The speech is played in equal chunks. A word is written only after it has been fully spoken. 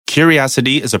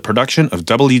Curiosity is a production of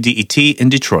WDET in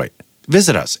Detroit.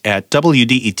 Visit us at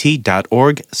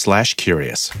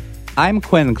wdet.org/curious. I'm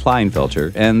Quinn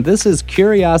Kleinfelter, and this is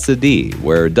Curiosity,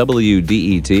 where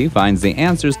WDET finds the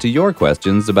answers to your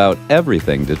questions about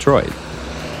everything Detroit.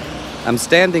 I'm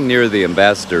standing near the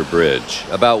Ambassador Bridge.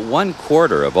 About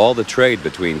 1/4 of all the trade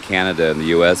between Canada and the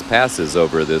U.S. passes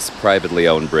over this privately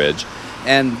owned bridge,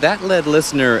 and that led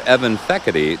listener Evan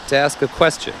Feckety to ask a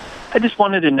question. I just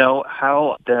wanted to know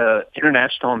how the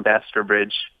International Ambassador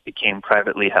Bridge became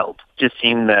privately held. It just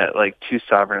seemed that two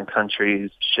sovereign countries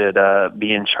should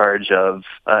be in charge of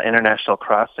international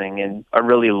crossing, and a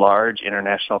really large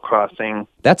international crossing.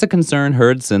 That's a concern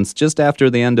heard since just after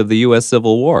the end of the U.S.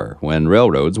 Civil War, when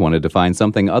railroads wanted to find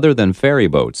something other than ferry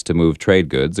boats to move trade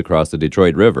goods across the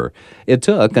Detroit River. It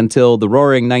took until the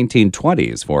roaring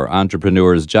 1920s for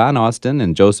entrepreneurs John Austin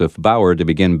and Joseph Bauer to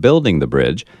begin building the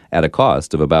bridge at a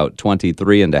cost of about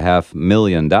 $23.5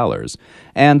 million.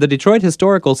 And the Detroit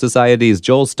Historical Society's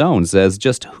Joel Stone says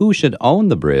just who should own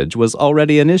the bridge was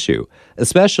already an issue,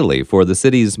 especially for the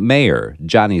city's mayor,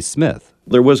 Johnny Smith.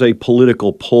 There was a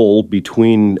political pull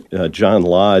between John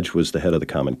Lodge was the head of the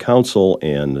Common Council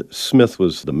and Smith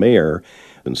was the mayor,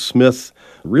 and Smith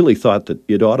really thought that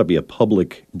it ought to be a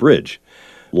public bridge.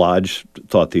 Lodge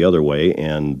thought the other way,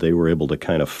 and they were able to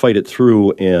kind of fight it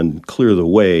through and clear the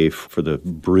way for the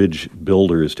bridge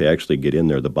builders to actually get in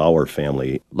there, the Bauer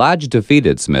family. Lodge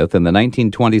defeated Smith in the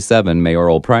 1927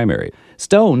 mayoral primary.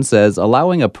 Stone says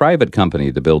allowing a private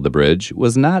company to build the bridge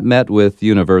was not met with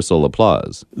universal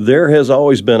applause. There has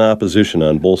always been opposition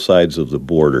on both sides of the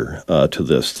border to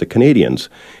this. The Canadians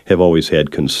have always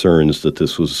had concerns that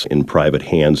this was in private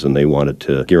hands, and they wanted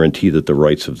to guarantee that the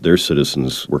rights of their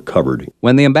citizens were covered.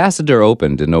 When the Ambassador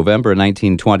opened in November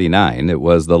 1929, it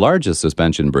was the largest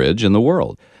suspension bridge in the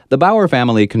world. The Bauer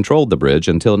family controlled the bridge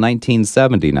until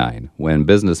 1979, when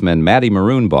businessman Matty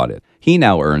Maroon bought it. He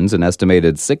now earns an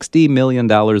estimated $60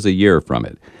 million a year from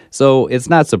it. So it's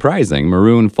not surprising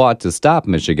Maroon fought to stop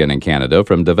Michigan and Canada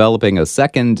from developing a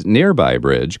second nearby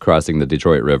bridge crossing the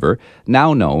Detroit River,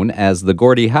 now known as the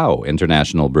Gordie Howe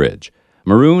International Bridge.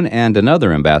 Maroon and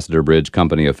another Ambassador Bridge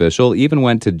Company official even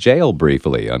went to jail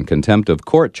briefly on contempt of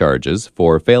court charges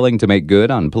for failing to make good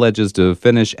on pledges to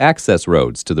finish access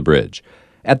roads to the bridge.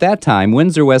 At that time,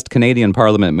 Windsor West Canadian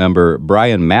Parliament member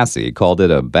Brian Massey called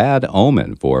it a bad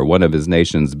omen for one of his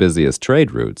nation's busiest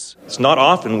trade routes. It's not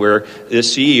often where the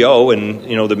CEO and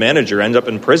the manager end up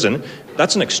in prison.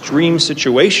 That's an extreme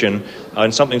situation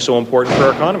and something so important for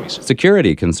our economies.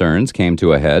 Security concerns came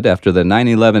to a head after the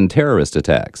 9/11 terrorist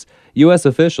attacks. U.S.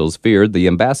 officials feared the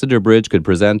Ambassador Bridge could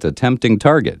present a tempting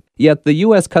target. Yet the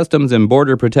U.S. Customs and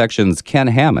Border Protection's Ken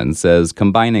Hammond says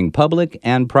combining public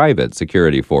and private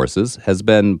security forces has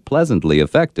been pleasantly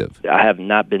effective. I have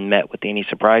not been met with any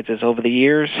surprises over the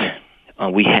years.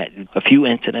 We had a few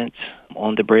incidents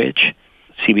on the bridge.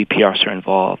 CBPRs are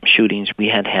involved. Shootings, we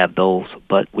had to have those,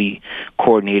 but we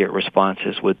coordinated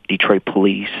responses with Detroit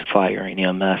Police, Fire, and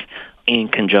EMS in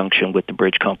conjunction with the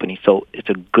bridge company. So it's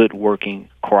a good working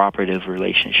cooperative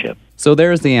relationship. So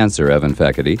there's the answer, Evan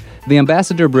Feckety. The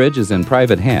Ambassador Bridge is in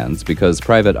private hands because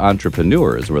private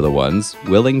entrepreneurs were the ones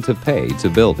willing to pay to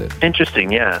build it.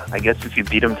 Interesting, yeah. I guess if you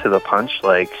beat them to the punch,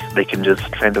 they can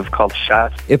just kind of call the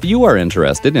shots. If you are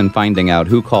interested in finding out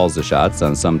who calls the shots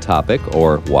on some topic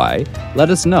or why,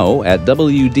 let us know at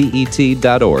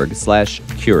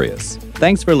wdet.org/curious.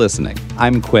 Thanks for listening.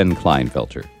 I'm Quinn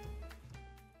Kleinfelter.